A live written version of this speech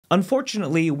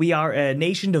Unfortunately, we are a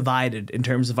nation divided in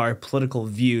terms of our political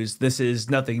views. This is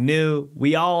nothing new.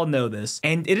 We all know this.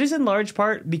 And it is in large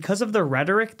part because of the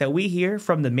rhetoric that we hear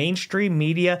from the mainstream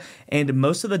media and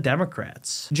most of the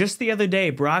Democrats. Just the other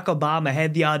day, Barack Obama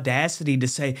had the audacity to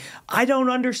say, "I don't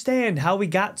understand how we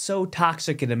got so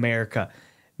toxic in America."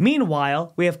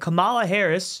 Meanwhile, we have Kamala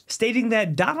Harris stating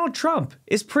that Donald Trump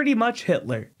is pretty much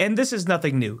Hitler. And this is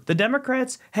nothing new. The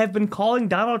Democrats have been calling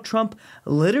Donald Trump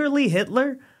literally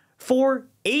Hitler for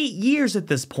 8 years at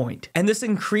this point. And this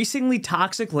increasingly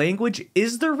toxic language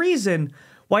is the reason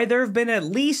why there have been at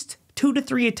least 2 to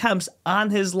 3 attempts on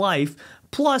his life,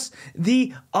 plus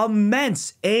the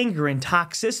immense anger and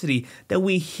toxicity that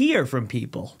we hear from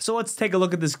people. So let's take a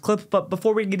look at this clip, but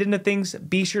before we get into things,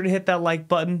 be sure to hit that like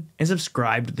button and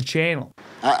subscribe to the channel.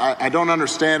 I don't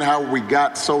understand how we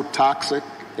got so toxic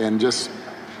and just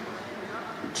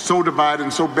so divided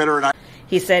and so bitter. And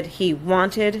He said he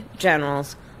wanted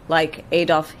generals like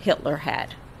Adolf Hitler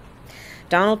had.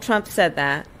 Donald Trump said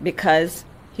that because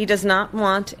he does not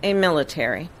want a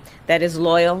military that is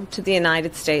loyal to the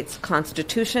United States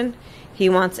Constitution. He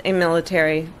wants a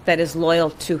military that is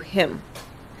loyal to him.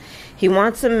 He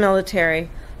wants a military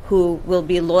who will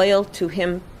be loyal to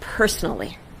him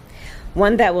personally,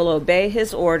 one that will obey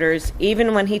his orders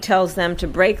even when he tells them to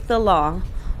break the law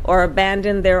or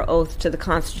abandon their oath to the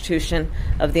Constitution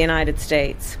of the United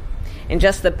States. In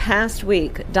just the past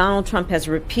week, Donald Trump has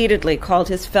repeatedly called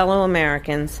his fellow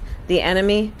Americans the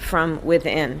enemy from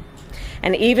within,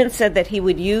 and even said that he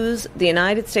would use the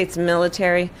United States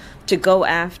military to go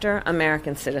after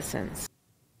American citizens.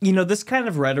 You know, this kind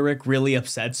of rhetoric really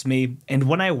upsets me, and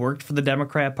when I worked for the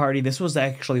Democrat Party, this was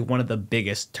actually one of the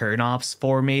biggest turnoffs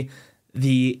for me.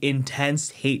 The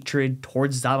intense hatred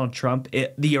towards Donald Trump,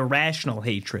 the irrational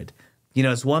hatred. You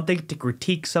know, it's one thing to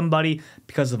critique somebody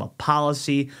because of a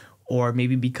policy or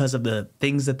maybe because of the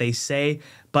things that they say,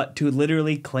 but to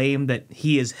literally claim that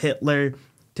he is Hitler,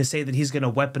 to say that he's going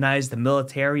to weaponize the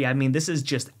military, I mean, this is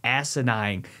just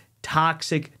asinine,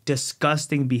 toxic,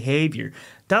 disgusting behavior.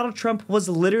 Donald Trump was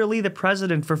literally the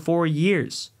president for 4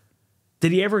 years.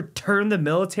 Did he ever turn the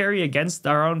military against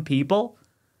our own people?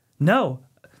 No.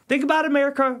 Think about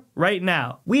America right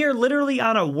now. We are literally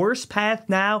on a worse path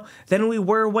now than we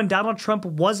were when Donald Trump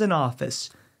was in office.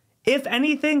 If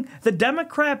anything, the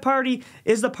Democrat Party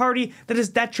is the party that is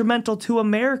detrimental to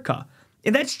America.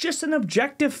 And that's just an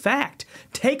objective fact.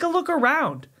 Take a look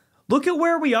around. Look at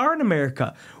where we are in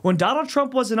America. When Donald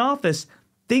Trump was in office,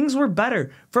 things were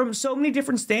better from so many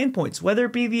different standpoints, whether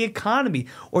it be the economy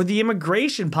or the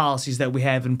immigration policies that we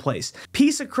have in place.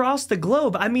 Peace across the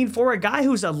globe. I mean, for a guy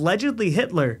who's allegedly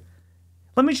Hitler,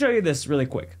 let me show you this really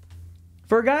quick.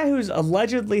 For a guy who's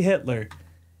allegedly Hitler,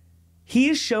 he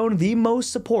has shown the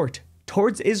most support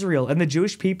towards Israel and the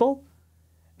Jewish people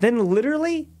than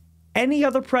literally any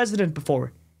other president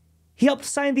before. He helped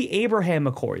sign the Abraham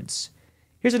Accords.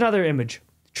 Here's another image.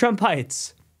 Trump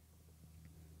Heights.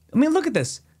 I mean, look at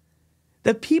this.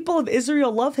 The people of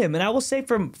Israel love him, and I will say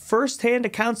from firsthand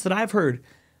accounts that I've heard,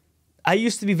 I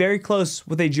used to be very close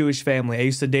with a Jewish family. I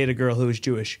used to date a girl who was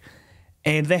Jewish,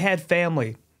 and they had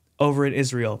family over in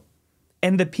Israel.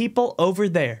 And the people over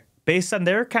there, based on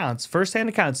their accounts, firsthand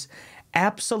accounts,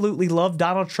 absolutely love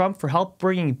Donald Trump for help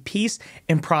bringing peace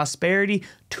and prosperity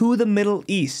to the Middle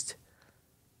East.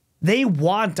 They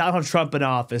want Donald Trump in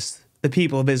office, the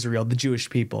people of Israel, the Jewish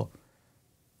people.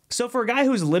 So for a guy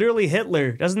who's literally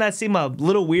Hitler, doesn't that seem a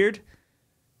little weird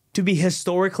to be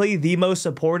historically the most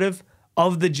supportive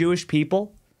of the Jewish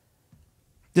people?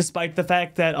 Despite the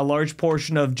fact that a large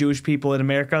portion of Jewish people in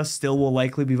America still will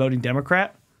likely be voting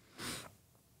Democrat.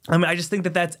 I mean, I just think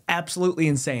that that's absolutely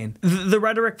insane. The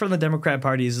rhetoric from the Democrat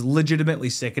Party is legitimately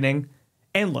sickening.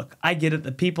 And look, I get it.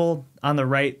 The people on the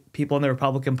right, people in the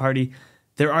Republican Party,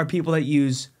 there are people that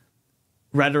use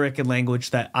rhetoric and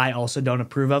language that I also don't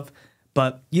approve of.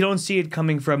 But you don't see it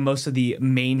coming from most of the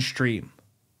mainstream,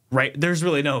 right? There's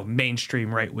really no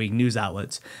mainstream right-wing news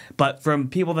outlets. But from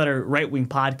people that are right-wing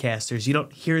podcasters, you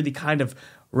don't hear the kind of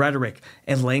rhetoric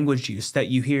and language use that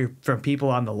you hear from people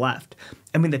on the left.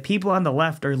 I mean, the people on the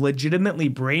left are legitimately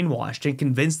brainwashed and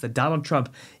convinced that Donald Trump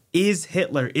is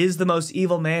Hitler, is the most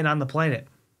evil man on the planet.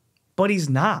 But he's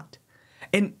not.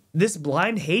 And this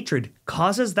blind hatred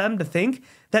causes them to think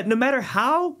that no matter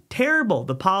how terrible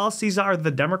the policies are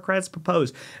the Democrats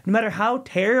propose, no matter how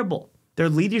terrible their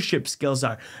leadership skills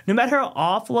are, no matter how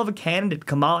awful of a candidate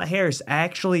Kamala Harris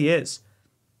actually is,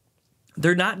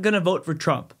 they're not going to vote for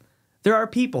Trump. There are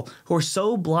people who are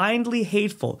so blindly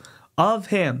hateful of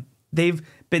him. They've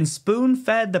been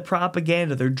spoon-fed the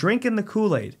propaganda. They're drinking the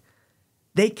Kool-Aid.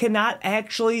 They cannot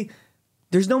actually,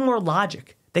 there's no more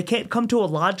logic. They can't come to a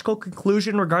logical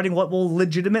conclusion regarding what will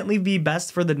legitimately be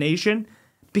best for the nation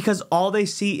because all they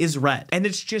see is red. And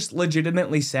it's just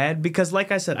legitimately sad because,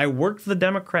 like I said, I worked for the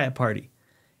Democrat Party.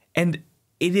 And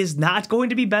it is not going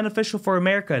to be beneficial for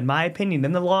America, in my opinion,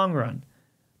 in the long run,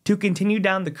 to continue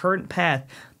down the current path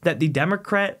that the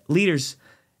Democrat leaders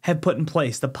have put in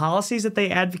place. The policies that they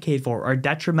advocate for are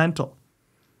detrimental.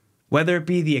 Whether it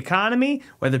be the economy,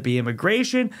 whether it be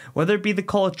immigration, whether it be the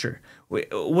culture.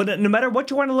 No matter what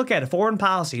you want to look at, foreign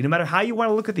policy, no matter how you want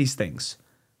to look at these things.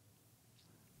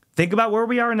 Think about where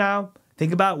we are now.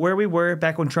 Think about where we were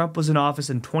back when Trump was in office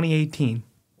in 2018.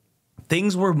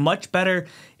 Things were much better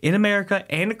in America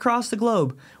and across the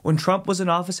globe when Trump was in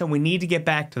office, and we need to get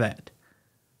back to that.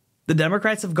 The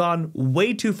Democrats have gone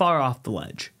way too far off the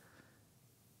ledge.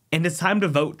 And it's time to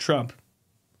vote Trump.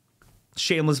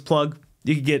 Shameless plug.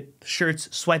 You can get shirts,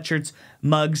 sweatshirts,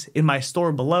 mugs in my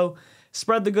store below.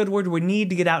 Spread the good word. We need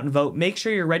to get out and vote. Make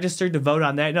sure you're registered to vote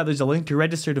on that. Now, there's a link to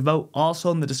register to vote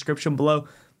also in the description below.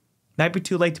 Might be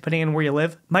too late depending on where you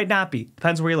live. Might not be.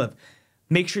 Depends where you live.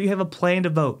 Make sure you have a plan to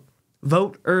vote.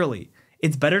 Vote early.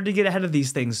 It's better to get ahead of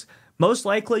these things. Most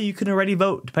likely, you can already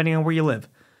vote depending on where you live.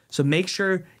 So make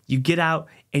sure you get out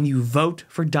and you vote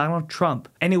for Donald Trump.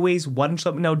 Anyways, why don't you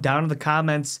let me know down in the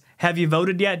comments. Have you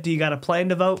voted yet? Do you got a plan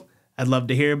to vote? I'd love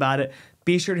to hear about it.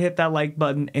 Be sure to hit that like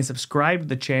button and subscribe to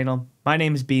the channel. My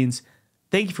name is Beans.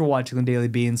 Thank you for watching the Daily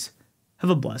Beans. Have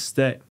a blessed day.